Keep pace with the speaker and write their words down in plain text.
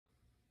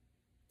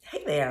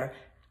Hey there,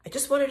 I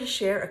just wanted to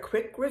share a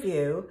quick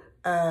review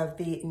of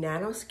the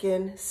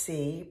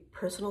NanoSkin-C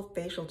personal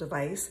facial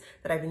device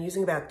that I've been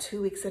using about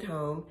 2 weeks at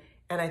home,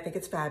 and I think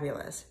it's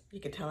fabulous. You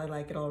can tell I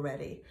like it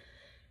already.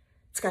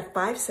 It's got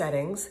 5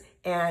 settings,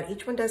 and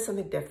each one does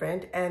something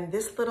different, and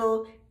this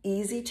little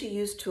easy to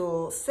use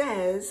tool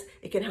says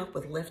it can help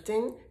with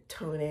lifting,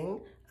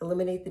 toning,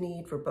 eliminate the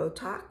need for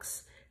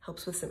Botox,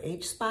 helps with some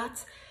age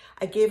spots.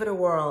 I gave it a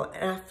whirl.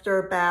 After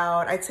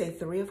about, I'd say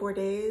 3 or 4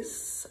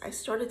 days, I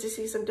started to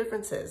see some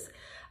differences.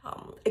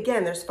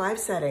 Again, there's 5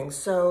 settings.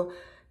 So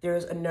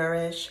there's a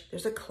nourish,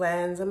 there's a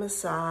cleanse, a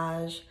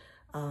massage,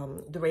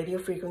 the radio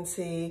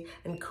frequency,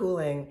 and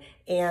cooling.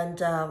 And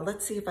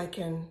let's see if I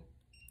can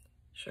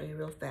show you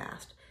real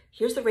fast.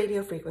 Here's the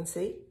radio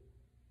frequency.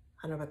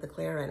 I don't know about the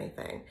glare or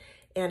anything.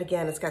 And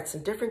again, it's got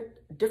some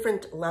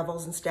different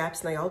levels and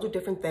steps, and they all do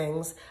different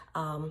things.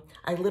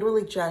 I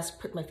literally just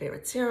put my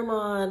favorite serum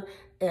on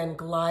and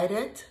glide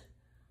it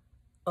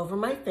over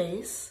my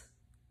face,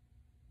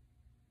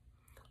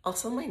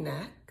 also my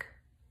neck.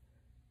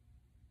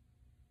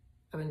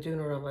 I've been doing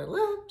it around my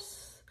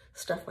lips,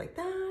 stuff like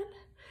that.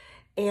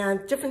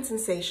 And different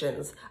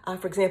sensations.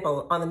 For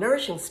example, on the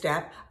nourishing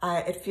step,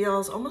 it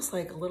feels almost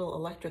like a little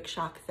electric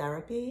shock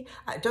therapy.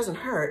 It doesn't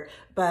hurt,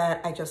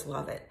 but I just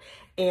love it.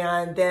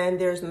 And then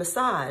there's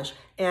massage,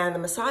 and the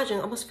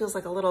massaging almost feels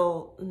like a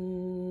little,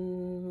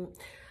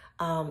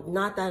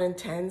 not that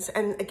intense.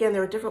 And again,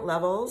 there are different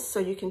levels, so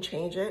you can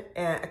change it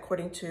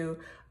according to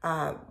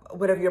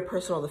whatever your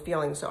personal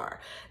feelings are.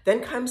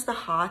 Then comes the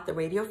hot, the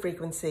radio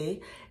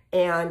frequency.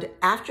 And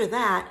after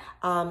that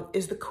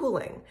is the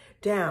cooling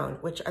down,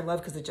 which I love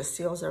because it just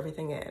seals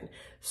everything in.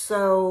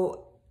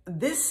 So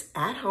this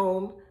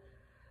at-home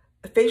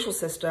facial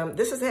system,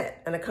 this is it.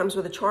 And it comes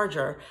with a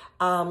charger,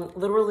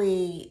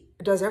 literally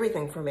does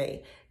everything for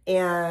me.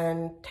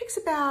 And takes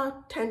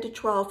about 10 to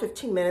 12,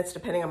 15 minutes,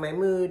 depending on my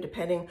mood,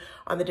 depending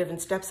on the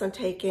different steps I'm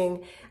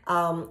taking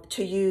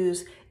to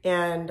use.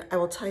 And I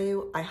will tell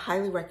you, I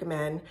highly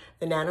recommend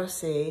the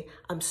Nano-C.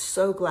 I'm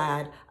so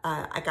glad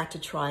I got to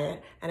try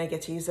it and I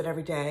get to use it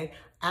every day.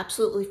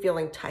 Absolutely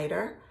feeling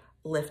tighter,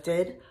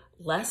 lifted,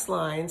 less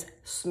lines,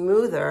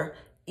 smoother,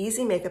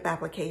 easy makeup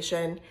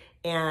application.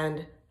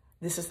 And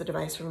this is the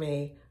device for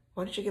me.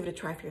 Why don't you give it a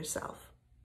try for yourself?